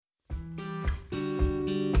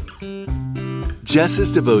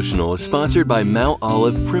Jess's devotional is sponsored by Mount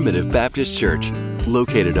Olive Primitive Baptist Church,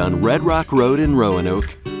 located on Red Rock Road in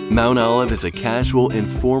Roanoke. Mount Olive is a casual,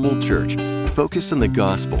 informal church focused on the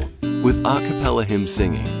gospel with a cappella hymn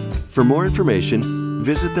singing. For more information,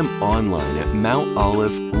 visit them online at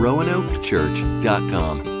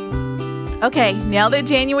mountoliveroanokechurch.com. Okay, now that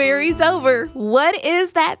January's over, what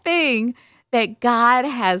is that thing that God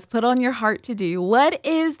has put on your heart to do? What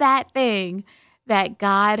is that thing that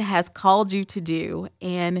God has called you to do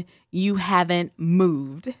and you haven't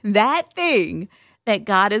moved? That thing that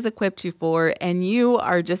God has equipped you for and you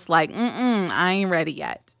are just like, I ain't ready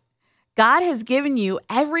yet. God has given you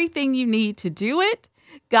everything you need to do it.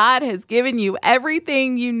 God has given you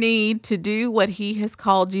everything you need to do what He has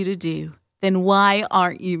called you to do. Then why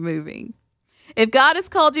aren't you moving? If God has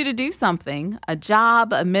called you to do something, a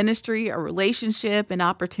job, a ministry, a relationship, an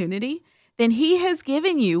opportunity, then He has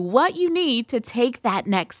given you what you need to take that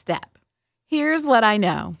next step. Here's what I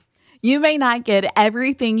know. You may not get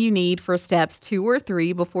everything you need for steps 2 or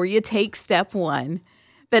 3 before you take step 1.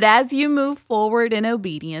 But as you move forward in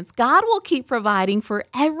obedience, God will keep providing for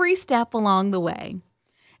every step along the way.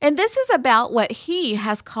 And this is about what He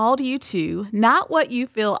has called you to, not what you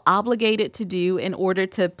feel obligated to do in order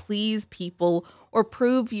to please people or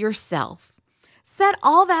prove yourself. Set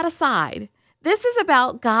all that aside. This is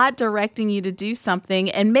about God directing you to do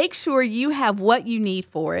something and make sure you have what you need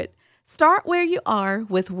for it. Start where you are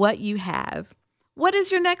with what you have. What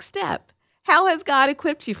is your next step? How has God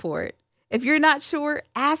equipped you for it? If you're not sure,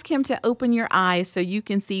 ask Him to open your eyes so you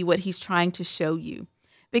can see what He's trying to show you,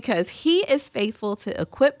 because He is faithful to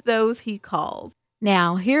equip those He calls.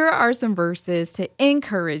 Now, here are some verses to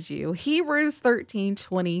encourage you. Hebrews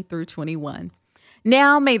 13:20-21.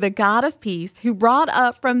 Now may the God of peace, who brought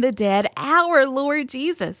up from the dead our Lord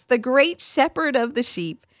Jesus, the great shepherd of the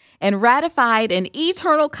sheep, and ratified an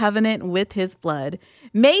eternal covenant with His blood,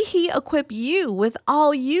 may He equip you with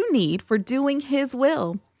all you need for doing His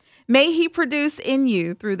will. May He produce in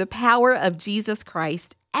you, through the power of Jesus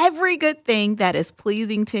Christ, every good thing that is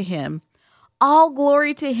pleasing to Him. All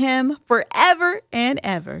glory to Him forever and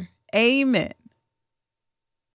ever. Amen.